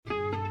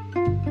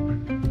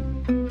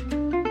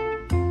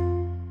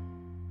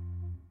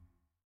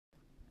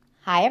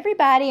Hi,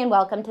 everybody, and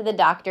welcome to the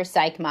Dr.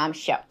 Psych Mom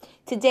Show.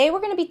 Today, we're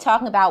going to be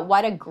talking about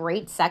what a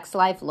great sex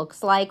life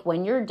looks like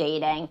when you're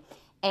dating.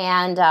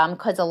 And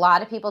because a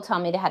lot of people tell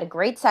me they had a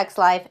great sex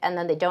life and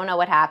then they don't know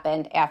what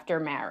happened after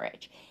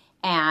marriage.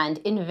 And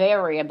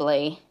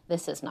invariably,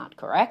 this is not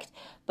correct,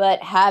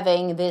 but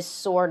having this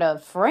sort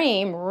of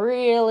frame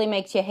really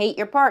makes you hate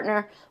your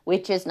partner,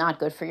 which is not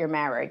good for your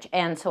marriage.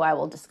 And so I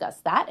will discuss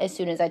that as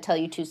soon as I tell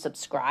you to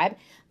subscribe.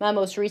 My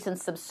most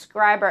recent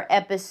subscriber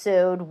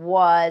episode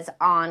was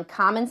on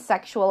common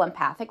sexual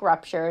empathic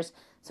ruptures.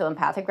 So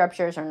empathic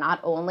ruptures are not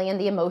only in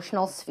the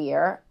emotional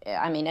sphere,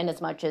 in as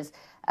much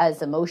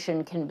as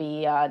emotion can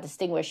be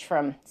distinguished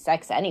from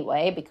sex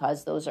anyway,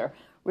 because those are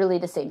really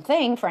the same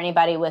thing for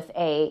anybody with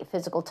a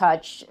physical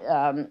touch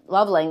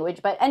love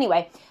language. But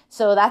anyway,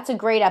 so that's a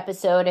great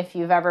episode if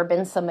you've ever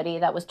been somebody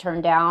that was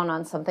turned down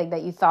on something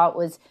that you thought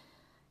was,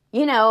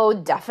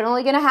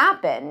 definitely going to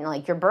happen,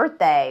 like your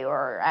birthday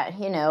or,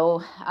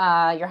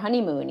 your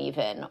honeymoon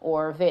even,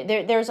 or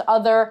there's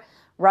other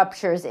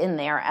ruptures in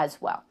there as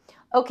well.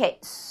 Okay,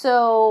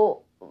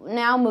 so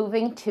now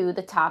moving to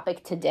the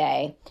topic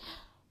today.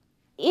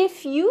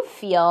 If you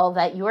feel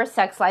that your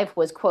sex life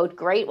was, quote,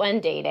 great when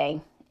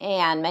dating,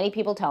 and many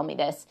people tell me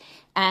this,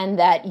 and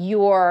that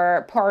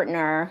your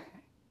partner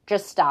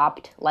just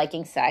stopped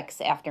liking sex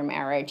after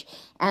marriage,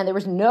 and there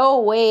was no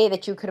way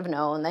that you could have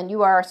known, then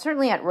you are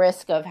certainly at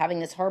risk of having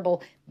this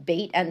horrible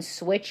bait and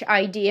switch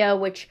idea,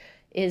 which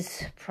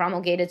is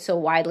promulgated so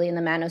widely in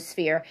the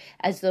manosphere,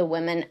 as the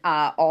women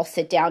all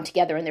sit down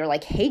together and they're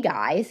like, hey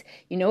guys,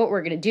 you know what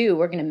we're going to do?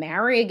 We're going to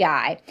marry a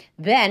guy,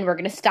 then we're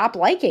going to stop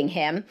liking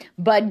him,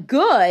 but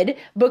good,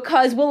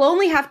 because we'll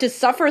only have to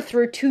suffer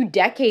through 2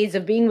 decades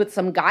of being with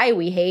some guy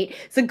we hate.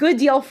 It's a good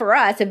deal for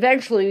us.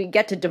 Eventually we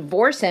get to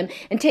divorce him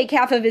and take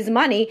half of his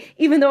money,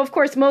 even though of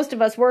course most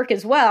of us work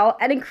as well,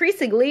 and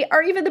increasingly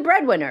are even the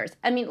breadwinners.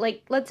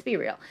 Let's be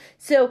real.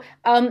 So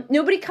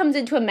nobody comes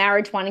into a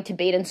marriage wanting to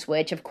bait and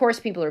switch. Of course,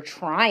 people are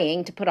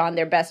trying to put on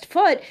their best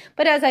foot,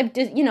 but as I've,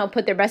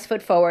 put their best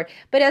foot forward.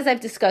 But as I've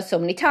discussed so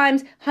many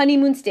times,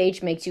 honeymoon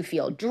stage makes you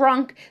feel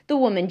drunk. The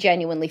woman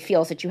genuinely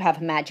feels that you have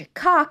a magic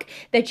cock,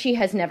 that she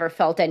has never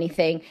felt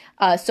anything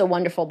so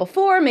wonderful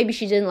before. Maybe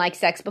she didn't like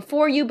sex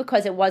before you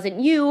because it wasn't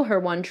you, her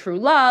one true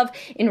love.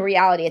 In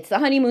reality, it's the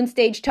honeymoon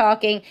stage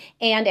talking.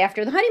 And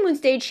after the honeymoon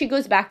stage, she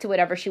goes back to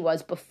whatever she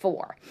was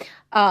before.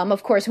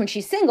 Of course, when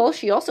she's single,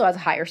 she also has a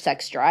higher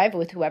sex drive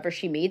with whoever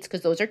she meets,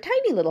 because those are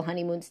tiny little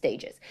honeymoon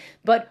stages.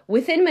 But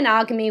within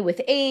monogamy,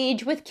 with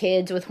age, with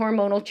kids, with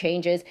hormonal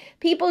changes,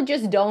 people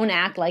just don't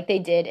act like they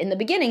did in the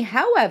beginning.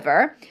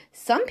 However,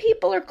 some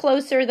people are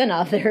closer than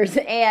others,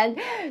 and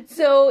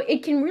so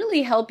it can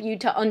really help you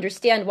to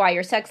understand why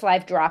your sex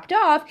life dropped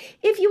off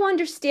if you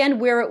understand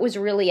where it was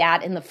really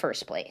at in the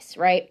first place,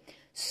 right?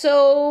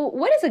 So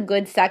what is a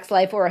good sex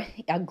life, or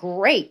a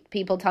great,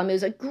 people tell me it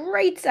was a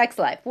great sex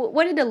life.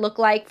 What did it look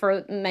like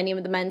for many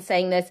of the men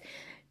saying this?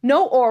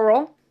 No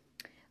oral.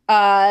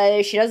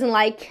 She doesn't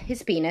like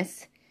his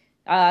penis.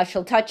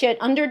 She'll touch it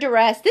under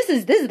duress. This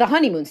is the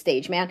honeymoon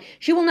stage, man.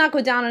 She will not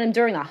go down on him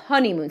during the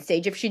honeymoon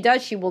stage. If she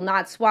does, she will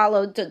not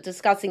swallow.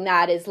 Discussing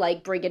that is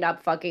like bringing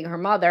up fucking her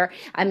mother.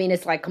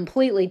 It's like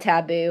completely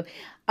taboo.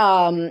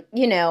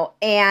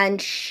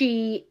 And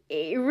she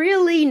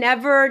really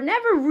never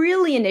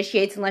really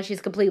initiates unless she's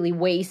completely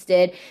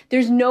wasted.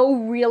 There's no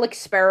real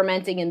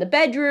experimenting in the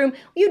bedroom.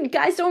 You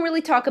guys don't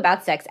really talk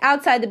about sex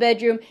outside the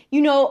bedroom.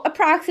 You know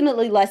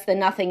approximately less than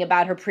nothing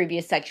about her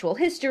previous sexual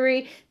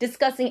history.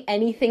 Discussing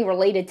anything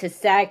related to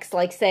sex,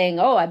 like saying,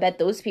 oh, I bet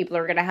those people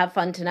are going to have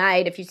fun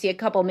tonight. If you see a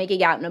couple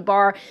making out in a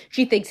bar,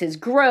 she thinks is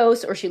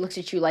gross, or she looks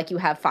at you like you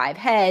have 5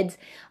 heads.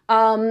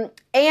 And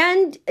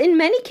in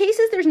many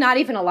cases, there's not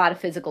even a lot of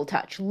physical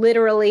touch.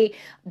 Literally,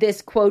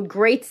 this, quote,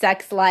 great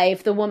sex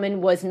life, the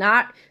woman was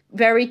not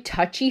very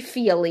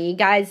touchy-feely.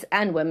 Guys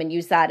and women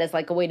use that as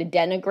like a way to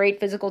denigrate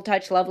physical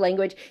touch, love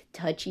language,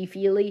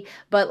 touchy-feely.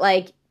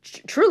 But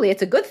truly,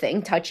 it's a good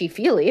thing,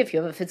 touchy-feely. If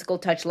you have a physical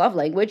touch love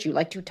language, you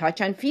like to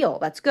touch and feel.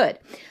 That's good.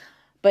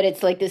 But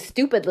it's like this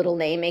stupid little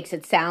name makes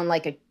it sound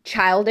like a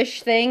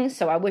childish thing.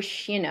 So I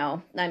wish,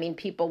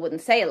 people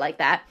wouldn't say it like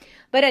that.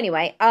 But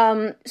anyway,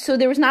 so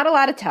there was not a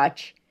lot of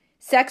touch.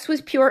 Sex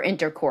was pure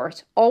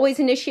intercourse, always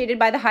initiated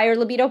by the higher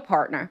libido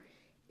partner.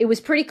 It was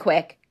pretty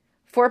quick.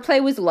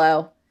 Foreplay was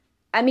low.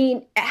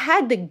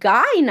 Had the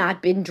guy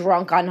not been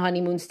drunk on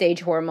honeymoon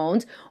stage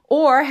hormones,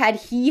 or had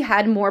he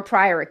had more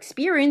prior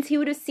experience, he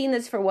would have seen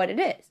this for what it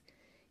is.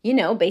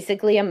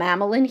 Basically a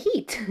mammal in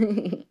heat.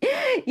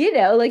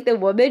 Like the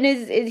woman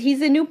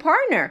he's a new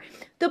partner.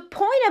 The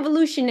point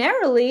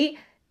evolutionarily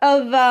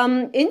of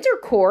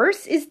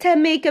intercourse is to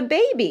make a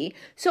baby.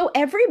 So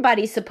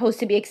everybody's supposed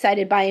to be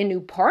excited by a new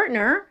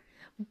partner.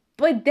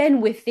 But then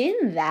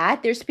within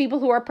that, there's people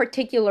who are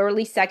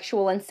particularly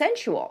sexual and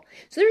sensual.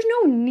 So there's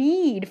no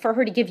need for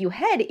her to give you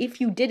head. If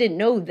you didn't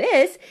know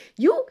this,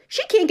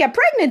 she can't get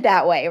pregnant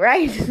that way,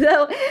 right?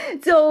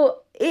 So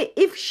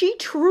if she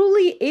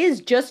truly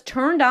is just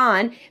turned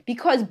on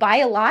because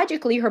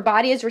biologically her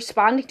body is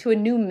responding to a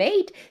new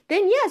mate,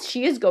 then yes,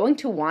 she is going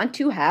to want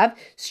to have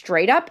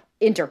straight up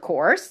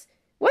intercourse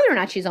whether or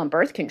not she's on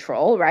birth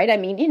control, right? I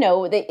mean,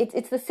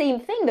 it's the same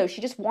thing, though.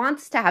 She just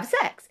wants to have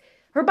sex.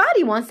 Her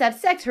body wants to have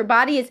sex. Her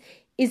body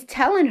is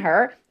telling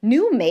her,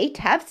 new mate,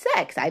 have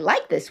sex. I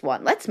like this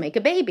one. Let's make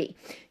a baby,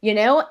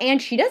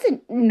 and she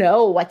doesn't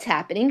know what's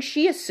happening.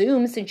 She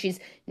assumes, since she's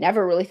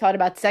never really thought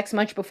about sex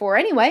much before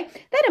anyway,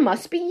 that it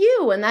must be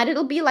you and that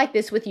it'll be like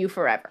this with you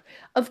forever.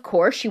 Of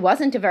course, she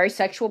wasn't a very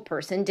sexual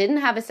person, didn't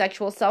have a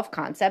sexual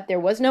self-concept. There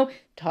was no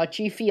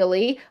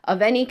touchy-feely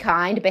of any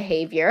kind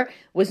behavior,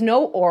 was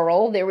no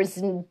oral. There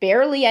was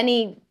barely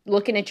any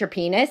looking at your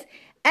penis.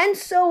 And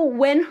so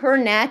when her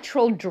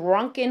natural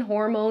drunken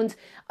hormones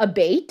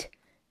abate,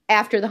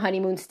 after the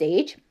honeymoon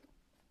stage,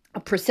 a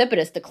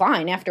precipitous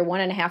decline after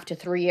 1.5 to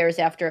 3 years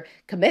after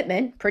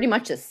commitment, pretty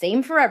much the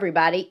same for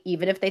everybody,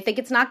 even if they think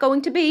it's not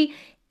going to be,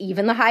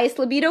 even the highest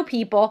libido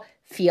people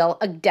feel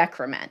a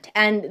decrement.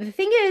 And the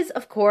thing is,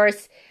 of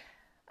course,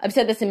 I've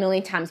said this a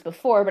million times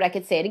before, but I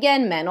could say it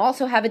again. Men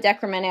also have a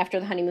decrement after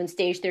the honeymoon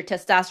stage. Their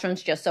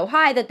testosterone's just so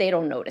high that they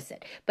don't notice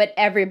it. But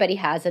everybody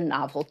has a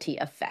novelty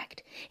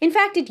effect. In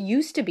fact, it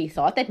used to be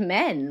thought that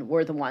men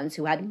were the ones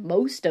who had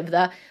most of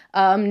the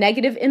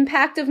negative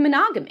impact of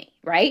monogamy,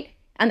 right?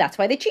 And that's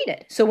why they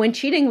cheated. So when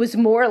cheating was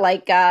more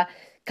like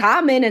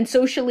common and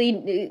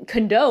socially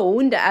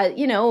condoned,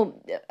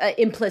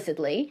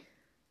 implicitly.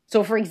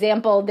 So, for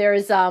example,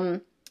 there's...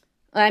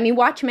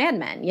 watch Mad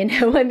Men,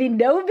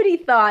 nobody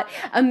thought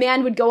a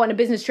man would go on a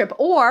business trip.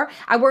 Or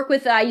I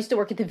used to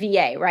work at the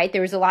VA, right?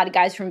 There was a lot of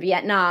guys from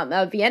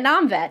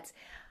Vietnam vets.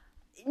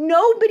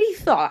 Nobody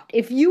thought,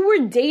 if you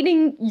were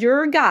dating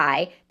your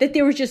guy, that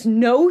there was just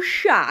no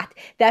shot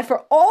that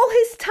for all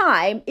his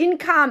time in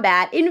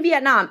combat, in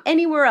Vietnam,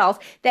 anywhere else,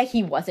 that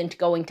he wasn't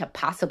going to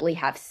possibly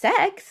have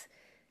sex.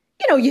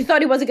 You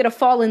thought he wasn't going to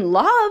fall in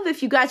love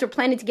if you guys were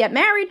planning to get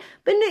married.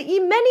 But many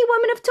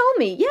women have told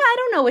me, yeah, I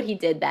don't know what he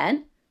did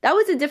then. That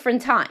was a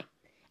different time.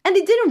 And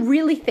they didn't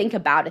really think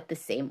about it the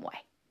same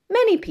way.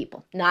 Many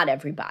people, not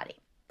everybody,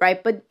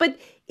 right? But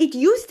it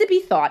used to be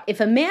thought if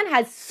a man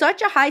has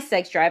such a high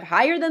sex drive,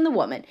 higher than the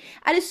woman,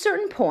 at a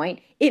certain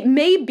point, it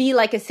may be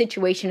like a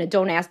situation, a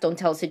don't ask, don't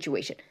tell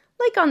situation,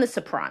 like on The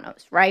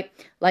Sopranos, right?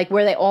 Like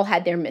where they all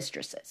had their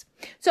mistresses.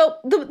 So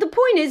the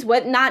point is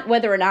not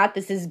whether or not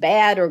this is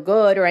bad or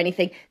good or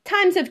anything.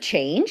 Times have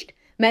changed.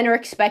 Men are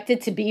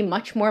expected to be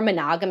much more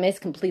monogamous,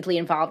 completely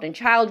involved in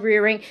child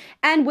rearing,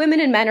 and women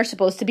and men are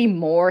supposed to be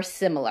more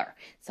similar.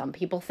 Some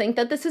people think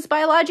that this is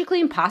biologically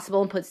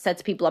impossible and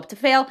sets people up to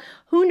fail.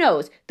 Who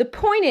knows? The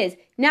point is,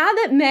 now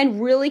that men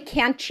really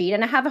can't cheat,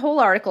 and I have a whole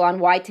article on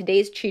why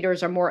today's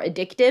cheaters are more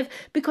addictive,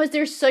 because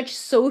there's such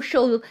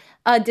social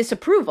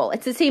disapproval.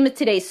 It's the same as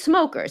today's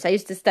smokers. I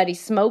used to study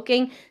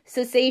smoking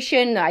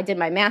cessation. I did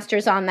my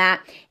master's on that,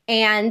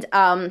 and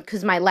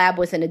because my lab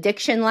was an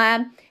addiction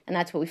lab, and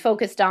that's what we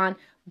focused on.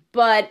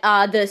 But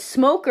the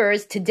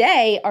smokers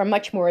today are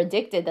much more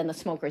addicted than the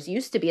smokers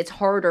used to be. It's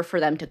harder for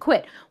them to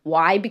quit.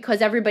 Why?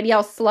 Because everybody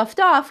else sloughed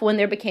off when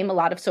there became a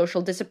lot of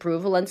social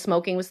disapproval and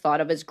smoking was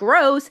thought of as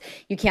gross.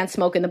 You can't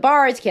smoke in the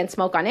bars, can't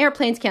smoke on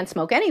airplanes, can't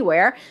smoke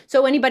anywhere.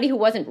 So anybody who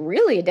wasn't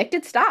really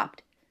addicted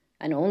stopped.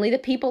 And only the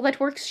people that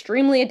were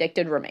extremely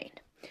addicted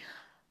remained.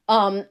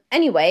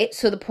 Anyway,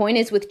 so the point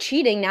is with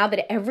cheating, now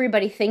that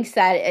everybody thinks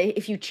that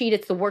if you cheat,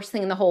 it's the worst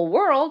thing in the whole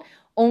world,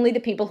 only the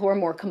people who are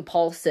more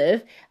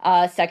compulsive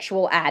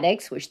sexual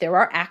addicts, which there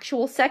are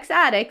actual sex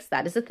addicts.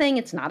 That is a thing.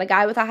 It's not a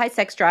guy with a high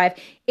sex drive.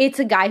 It's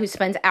a guy who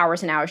spends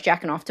hours and hours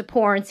jacking off to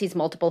porn, sees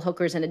multiple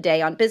hookers in a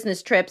day on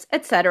business trips,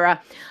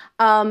 etc.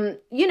 Then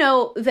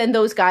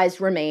those guys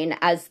remain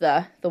as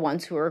the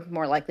ones who are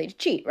more likely to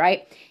cheat,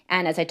 right?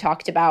 And as I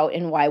talked about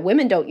in Why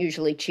Women Don't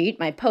Usually Cheat,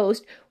 my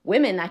post,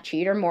 women that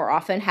cheat are more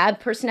often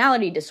have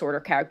personality disorder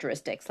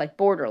characteristics like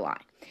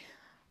borderline.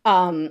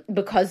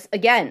 Because,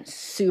 again,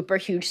 super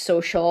huge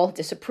social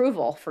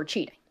disapproval for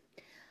cheating.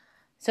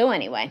 So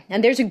anyway,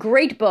 and there's a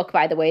great book,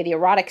 by the way, The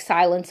Erotic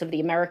Silence of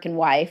the American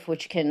Wife,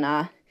 which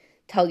can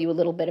tell you a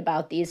little bit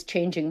about these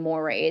changing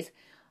mores.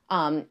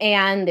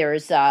 And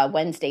there's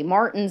Wednesday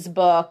Martin's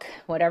book,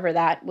 whatever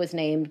that was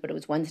named, but it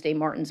was Wednesday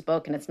Martin's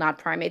book, and it's not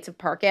Primates of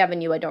Park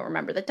Avenue. I don't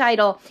remember the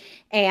title.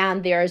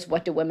 And there's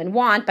What Do Women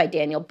Want by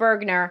Daniel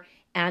Bergner.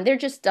 And they're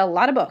just a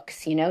lot of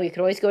books. You could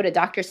always go to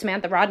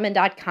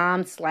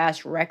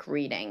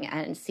drsamantharodman.com/rec-reading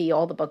and see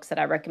all the books that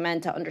I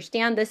recommend to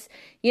understand this,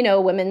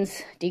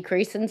 women's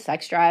decrease in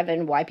sex drive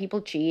and why people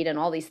cheat and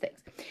all these things.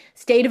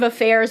 State of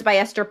Affairs by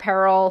Esther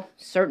Perel.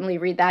 Certainly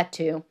read that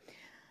too.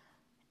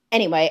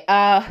 Anyway,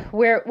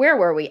 where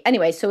were we?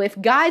 Anyway, so if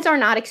guys are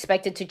not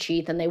expected to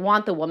cheat, then they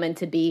want the woman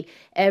to be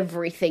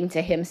everything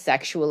to him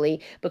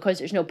sexually because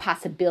there's no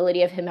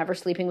possibility of him ever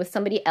sleeping with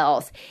somebody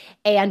else.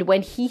 And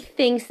when he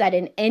thinks that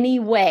in any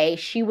way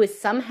she was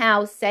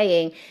somehow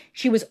saying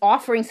she was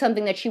offering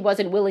something that she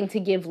wasn't willing to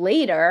give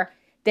later,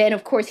 then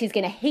of course he's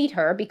going to hate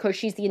her because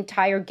she's the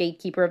entire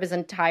gatekeeper of his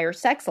entire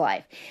sex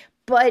life.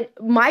 But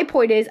my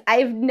point is,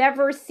 I've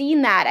never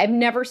seen that. I've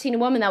never seen a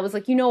woman that was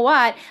like, you know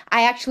what?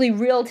 I actually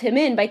reeled him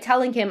in by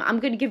telling him, I'm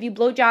going to give you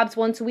blowjobs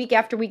once a week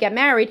after we get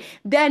married.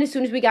 Then as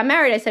soon as we got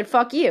married, I said,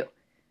 fuck you.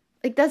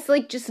 Like, that's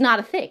like just not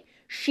a thing.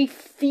 She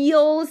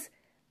feels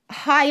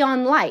high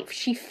on life.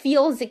 She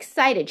feels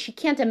excited. She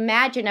can't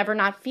imagine ever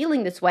not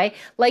feeling this way.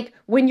 Like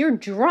when you're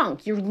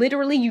drunk,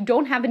 you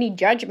don't have any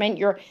judgment.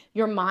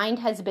 Your mind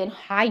has been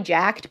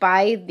hijacked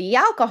by the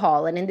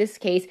alcohol. And in this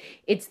case,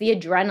 it's the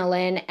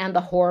adrenaline and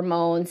the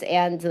hormones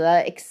and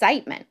the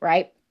excitement,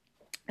 right?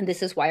 And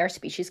this is why our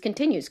species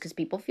continues, because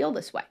people feel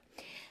this way.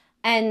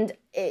 And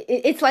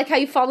it's like how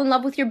you fall in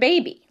love with your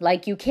baby.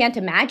 Like you can't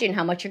imagine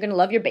how much you're going to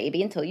love your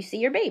baby until you see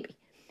your baby.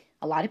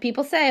 A lot of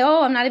people say,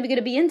 oh, I'm not even going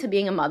to be into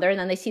being a mother. And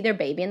then they see their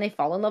baby and they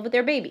fall in love with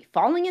their baby.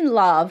 Falling in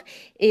love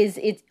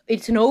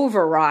it's an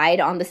override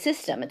on the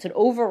system. It's an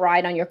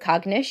override on your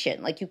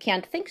cognition. Like you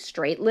can't think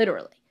straight,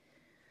 literally.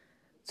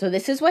 So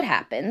this is what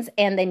happens.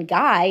 And then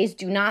guys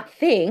do not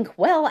think,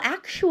 well,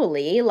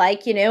 actually,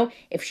 like,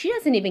 if she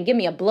doesn't even give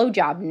me a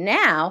blowjob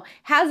now,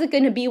 how's it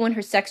going to be when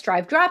her sex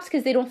drive drops?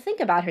 Because they don't think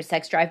about her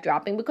sex drive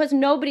dropping because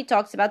nobody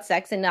talks about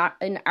sex in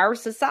our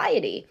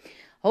society.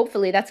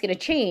 Hopefully that's going to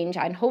change,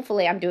 and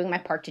hopefully I'm doing my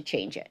part to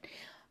change it.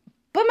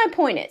 But my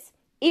point is,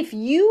 if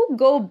you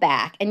go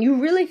back and you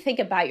really think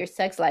about your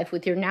sex life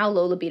with your now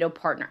low libido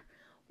partner,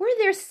 were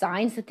there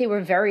signs that they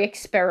were very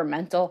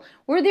experimental?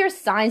 Were there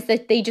signs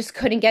that they just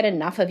couldn't get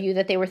enough of you,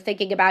 that they were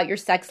thinking about your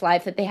sex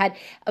life, that they had,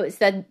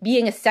 that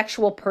being a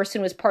sexual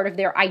person was part of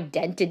their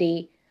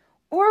identity?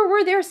 Or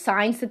were there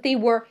signs that they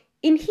were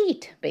in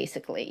heat,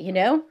 basically,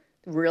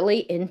 really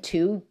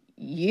into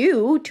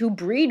you to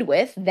breed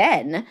with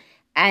then,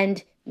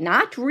 and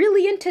not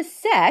really into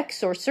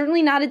sex, or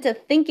certainly not into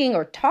thinking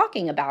or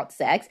talking about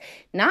sex,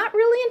 not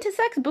really into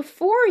sex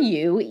before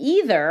you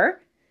either,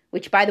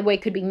 which, by the way,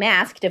 could be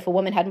masked if a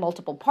woman had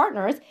multiple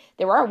partners.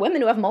 There are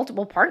women who have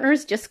multiple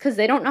partners just because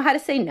they don't know how to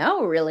say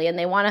no, really, and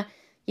they want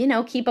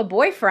to, keep a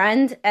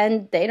boyfriend,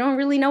 and they don't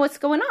really know what's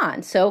going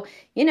on. So,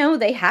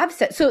 they have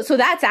sex. So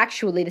that's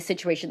actually the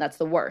situation that's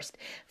the worst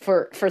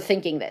for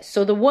thinking this.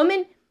 So the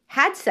woman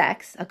had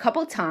sex a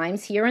couple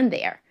times here and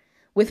there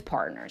with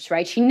partners,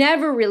 right? She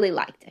never really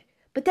liked it.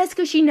 But that's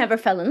because she never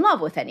fell in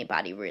love with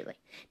anybody, really.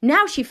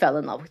 Now she fell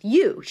in love with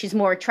you. She's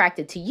more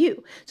attracted to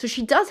you. So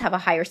she does have a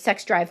higher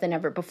sex drive than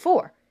ever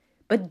before.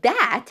 But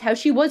how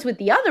she was with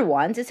the other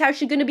ones, is how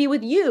she's going to be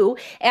with you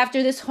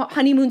after this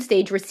honeymoon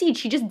stage recedes.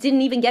 She just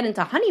didn't even get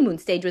into honeymoon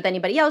stage with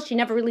anybody else. She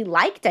never really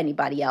liked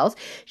anybody else.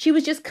 She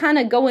was just kind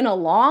of going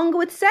along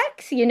with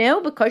sex,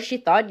 because she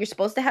thought you're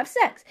supposed to have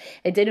sex.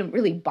 It didn't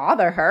really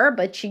bother her,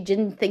 but she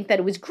didn't think that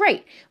it was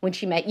great. When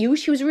she met you,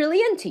 she was really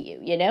into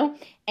you,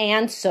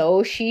 And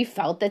so she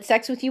felt that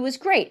sex with you was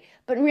great.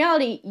 But in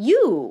reality,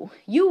 you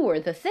were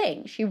the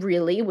thing. She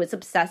really was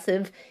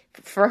obsessive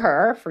for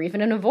her, for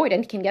even an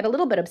avoidant can get a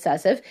little bit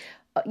obsessive,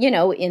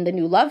 in the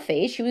new love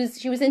phase. She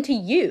was into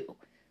you.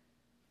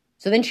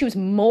 So then she was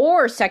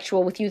more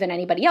sexual with you than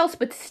anybody else,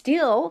 but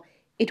still,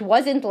 it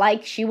wasn't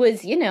like she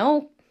was,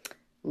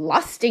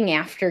 lusting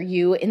after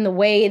you in the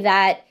way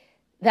that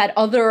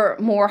other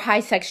more high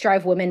sex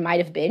drive women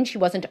might have been. She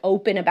wasn't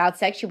open about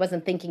sex. She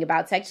wasn't thinking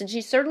about sex. And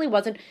she certainly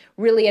wasn't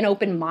really an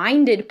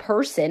open-minded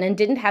person and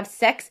didn't have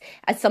sex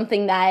as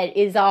something that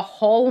is a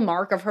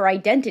hallmark of her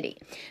identity.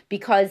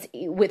 Because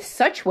with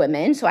such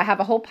women, so I have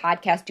a whole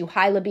podcast, do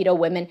high libido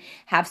women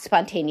have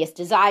spontaneous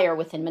desire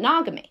within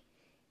monogamy?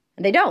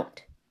 And they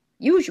don't.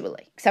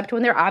 Usually, except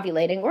when they're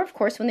ovulating, or of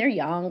course when they're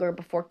young or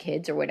before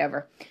kids or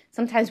whatever.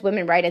 Sometimes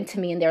women write into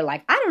me and they're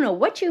like, I don't know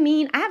what you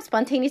mean. I have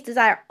spontaneous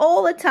desire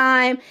all the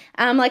time.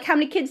 And I'm like, how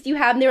many kids do you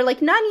have? And they're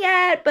like, none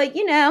yet, but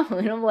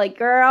And I'm like,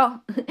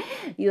 girl,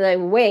 you're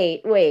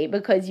like, wait,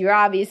 because you're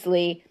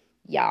obviously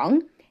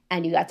young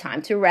and you got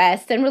time to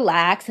rest and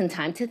relax and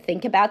time to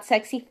think about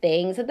sexy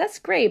things. And that's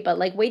great. But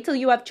wait till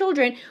you have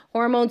children,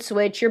 hormone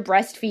switch, you're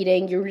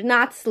breastfeeding, you're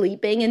not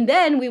sleeping. And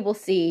then we will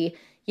see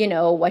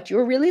what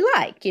you're really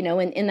like,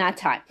 in that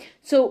time.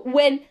 So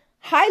when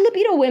high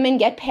libido women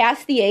get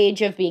past the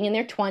age of being in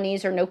their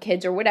 20s or no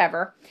kids or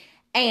whatever,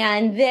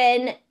 and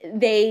then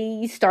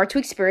they start to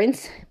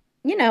experience,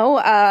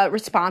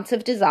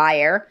 responsive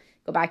desire,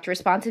 go back to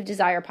Responsive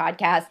Desire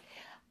podcast,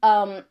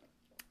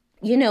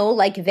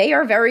 they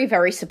are very,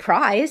 very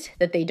surprised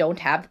that they don't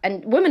have,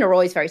 and women are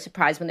always very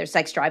surprised when their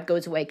sex drive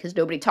goes away because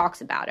nobody talks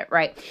about it,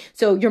 right?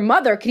 So your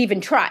mother could even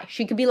try.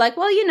 She could be like,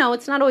 well,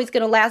 it's not always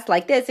going to last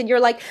like this. And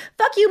you're like,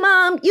 fuck you,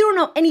 mom. You don't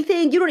know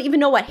anything. You don't even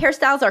know what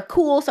hairstyles are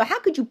cool. So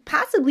how could you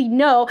possibly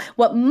know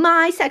what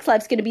my sex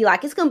life's going to be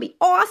like? It's going to be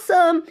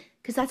awesome.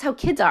 Because that's how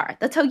kids are.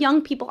 That's how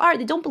young people are.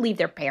 They don't believe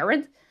their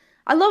parents.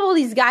 I love all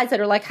these guys that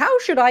are like, how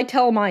should I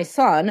tell my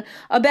son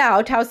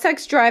about how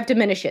sex drive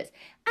diminishes?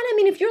 And I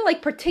mean, if you're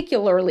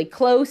particularly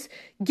close,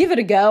 give it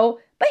a go.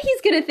 But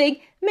he's going to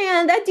think,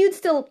 man, that dude's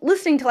still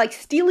listening to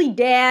Steely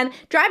Dan,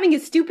 driving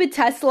his stupid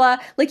Tesla.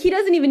 He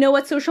doesn't even know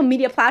what social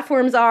media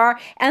platforms are.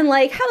 And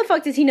how the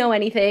fuck does he know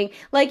anything?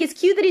 It's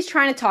cute that he's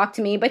trying to talk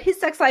to me, but his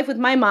sex life with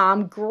my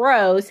mom,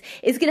 gross,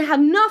 is going to have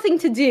nothing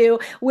to do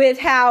with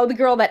how the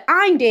girl that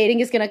I'm dating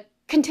is going to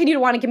continue to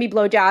want to give me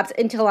blowjobs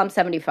until I'm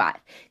 75.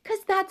 Because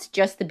that's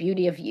just the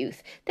beauty of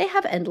youth. They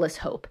have endless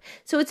hope.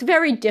 So it's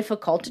very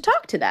difficult to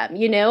talk to them,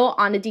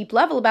 on a deep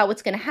level about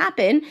what's going to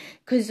happen.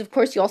 Because, of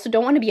course, you also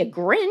don't want to be a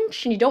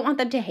Grinch and you don't want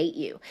them to hate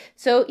you.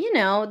 So,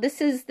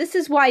 this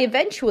is why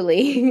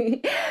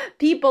eventually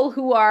people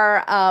who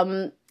are,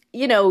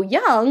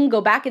 young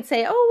go back and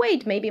say, oh,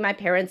 wait, maybe my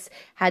parents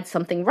had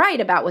something right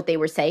about what they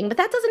were saying. But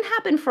that doesn't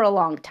happen for a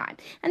long time.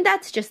 And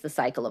that's just the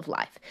cycle of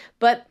life.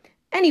 But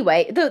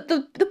anyway,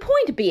 the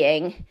point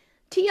being,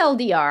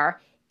 TLDR,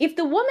 if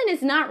the woman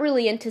is not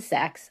really into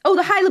sex,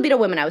 the high libido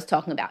women I was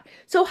talking about.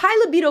 So high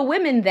libido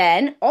women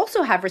then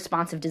also have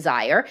responsive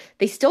desire.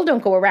 They still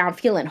don't go around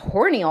feeling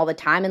horny all the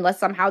time unless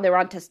somehow they're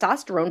on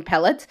testosterone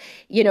pellets,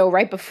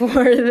 right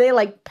before they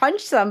punch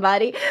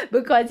somebody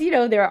because,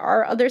 there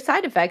are other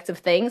side effects of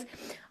things.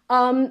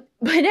 But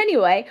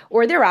anyway,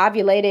 or they're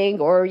ovulating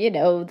or,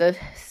 the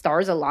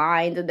stars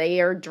aligned and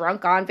they are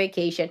drunk on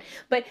vacation.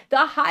 But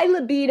the high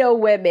libido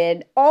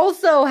women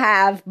also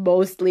have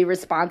mostly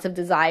responsive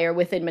desire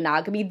within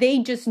monogamy. They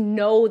just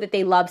know that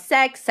they love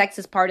sex. Sex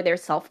is part of their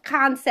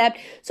self-concept.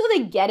 So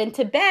they get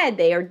into bed.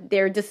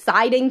 They're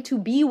deciding to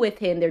be with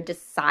him. They're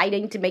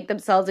deciding to make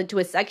themselves into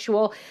a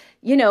sexual,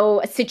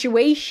 a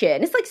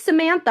situation. It's like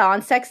Samantha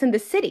on Sex and the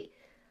City.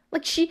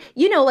 She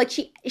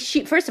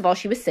first of all,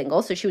 she was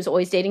single, so she was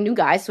always dating new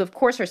guys. So, of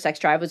course, her sex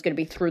drive was going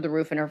to be through the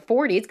roof in her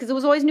 40s because it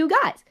was always new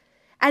guys.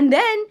 And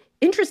then,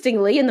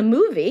 interestingly, in the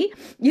movie,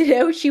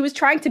 she was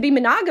trying to be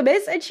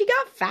monogamous and she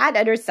got fat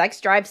and her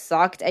sex drive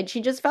sucked and she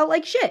just felt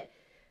like shit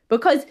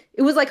because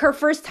it was her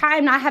first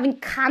time not having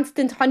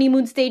constant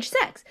honeymoon stage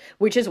sex,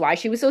 which is why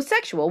she was so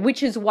sexual,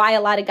 which is why a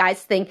lot of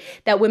guys think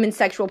that women's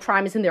sexual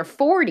prime is in their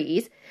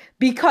 40s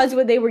because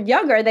when they were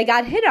younger, they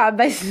got hit on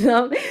by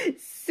some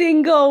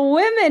single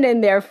women in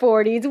their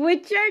 40s,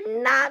 which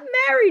are not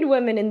married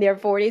women in their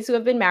 40s who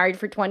have been married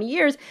for 20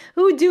 years,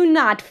 who do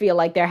not feel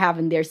like they're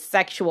having their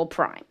sexual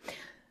prime.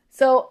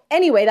 So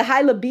anyway, the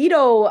high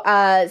libido,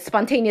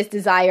 spontaneous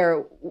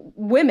desire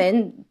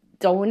women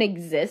don't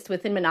exist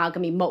within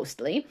monogamy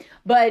mostly,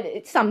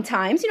 but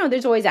sometimes,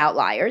 there's always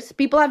outliers.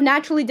 People have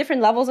naturally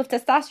different levels of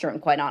testosterone,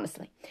 quite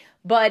honestly.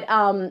 But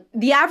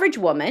the average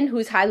woman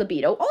who's high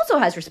libido also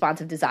has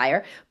responsive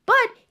desire, but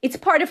it's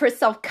part of her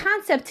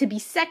self-concept to be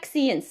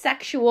sexy and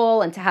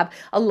sexual and to have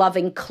a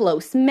loving,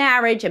 close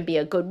marriage and be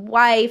a good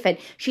wife. And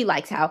she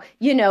likes how,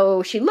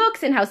 she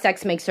looks and how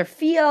sex makes her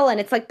feel. And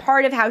it's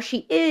part of how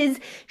she is.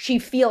 She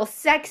feels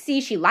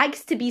sexy. She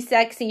likes to be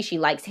sexy. She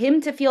likes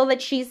him to feel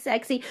that she's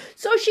sexy.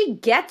 So she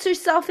gets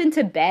herself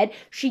into bed.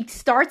 She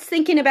starts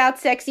thinking about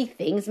sexy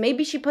things.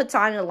 Maybe she puts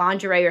on a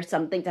lingerie or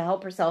something to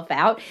help herself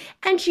out.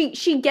 And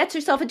she gets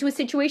herself into a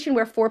situation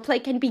where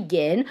foreplay can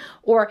begin,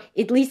 or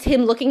at least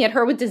him looking at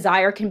her with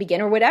desire can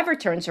begin, or whatever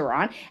turns her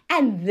on,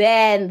 and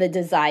then the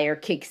desire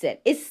kicks in.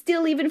 It's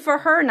still, even for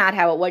her, not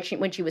how it was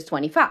when she was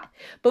 25.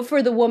 But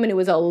for the woman who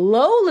was a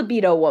low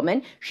libido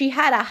woman, she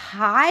had a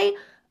high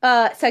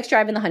sex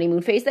drive in the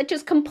honeymoon phase that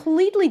just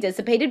completely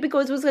dissipated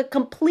because it was a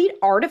complete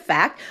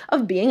artifact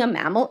of being a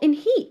mammal in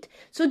heat.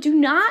 So do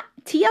not,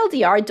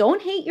 TLDR,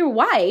 don't hate your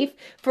wife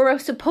for a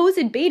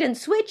supposed bait and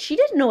switch. She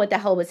didn't know what the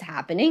hell was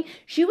happening.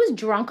 She was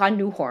drunk on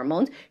new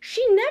hormones.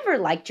 She never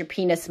liked your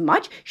penis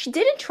much. She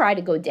didn't try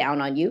to go down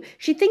on you.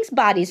 She thinks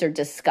bodies are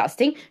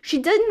disgusting. She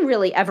didn't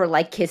really ever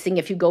like kissing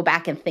if you go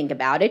back and think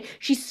about it.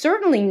 She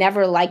certainly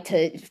never liked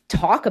to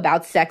talk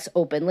about sex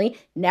openly,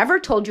 never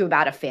told you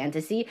about a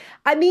fantasy.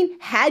 I mean,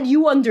 had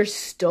you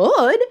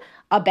understood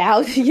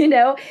about,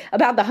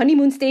 about the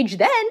honeymoon stage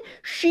then,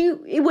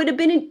 it would have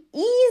been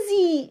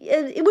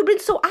it would have been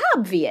so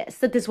obvious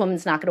that this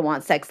woman's not going to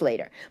want sex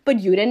later. But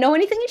you didn't know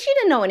anything and she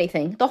didn't know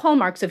anything. The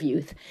hallmarks of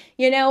youth,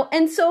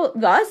 and so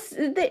thus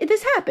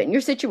this happened,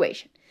 your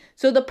situation.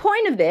 So the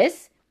point of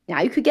this, now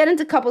you could get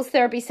into couples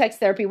therapy, sex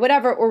therapy,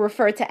 whatever, or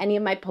refer to any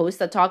of my posts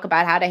that talk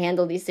about how to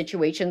handle these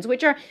situations,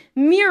 which are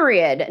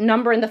myriad,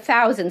 number in the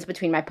thousands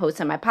between my posts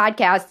and my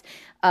podcasts.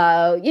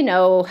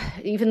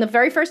 Even the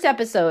very first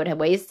episode had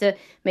ways to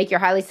make your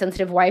highly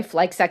sensitive wife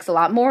like sex a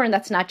lot more. And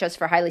that's not just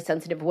for highly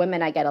sensitive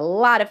women. I get a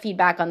lot of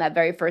feedback on that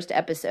very first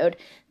episode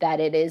that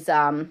it is,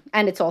 and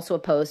it's also a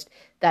post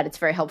that it's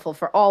very helpful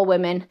for all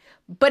women.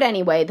 But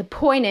anyway, the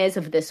point is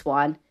of this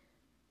one,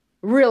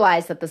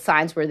 realize that the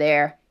signs were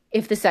there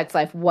if the sex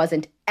life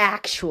wasn't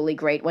actually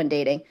great when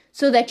dating,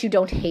 so that you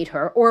don't hate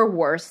her, or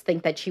worse,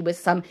 think that she was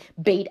some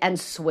bait and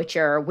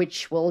switcher,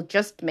 which will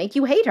just make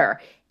you hate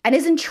her. And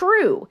isn't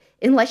true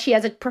unless she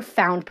has a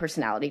profound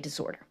personality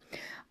disorder.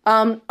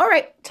 All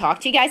right. Talk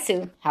to you guys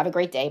soon. Have a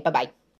great day. Bye-bye.